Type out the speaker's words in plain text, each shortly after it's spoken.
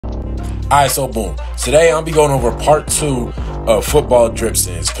Alright, so boom. Today I'm gonna be going over part 2 of football drip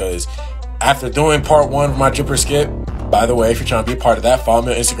sins, because after doing part 1 of my dripper skip, by the way, if you're trying to be a part of that, follow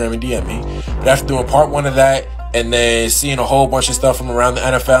me on Instagram and DM me. But after doing part 1 of that, and then seeing a whole bunch of stuff from around the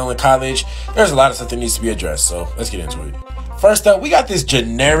NFL and college, there's a lot of stuff that needs to be addressed, so let's get into it. First up, we got this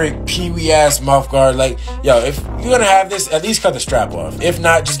generic pee-wee ass mouth guard. Like, yo, if you're gonna have this, at least cut the strap off. If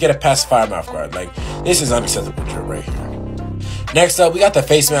not, just get a pacifier mouth guard. Like, this is unacceptable drip right here. Next up, we got the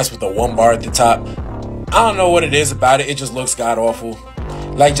face mask with the 1 bar at the top. I don't know what it is about it. It just looks god awful.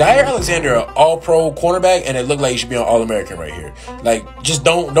 Like, Jaire Alexander, an all-pro cornerback, and it looked like he should be an All-American right here. Like, just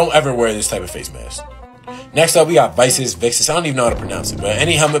don't ever wear this type of face mask. Next up, we got Vices, Vixis. I don't even know how to pronounce it, but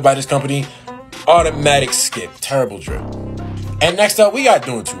any helmet by this company, automatic skip. Terrible drip. And next up, we got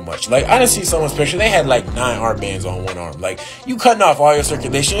Doing Too Much. Like, I done see someone's picture. They had like 9 armbands on 1 arm. Like, you cutting off all your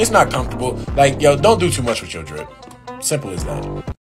circulation. It's not comfortable. Like, yo, don't do too much with your drip. Simple as that.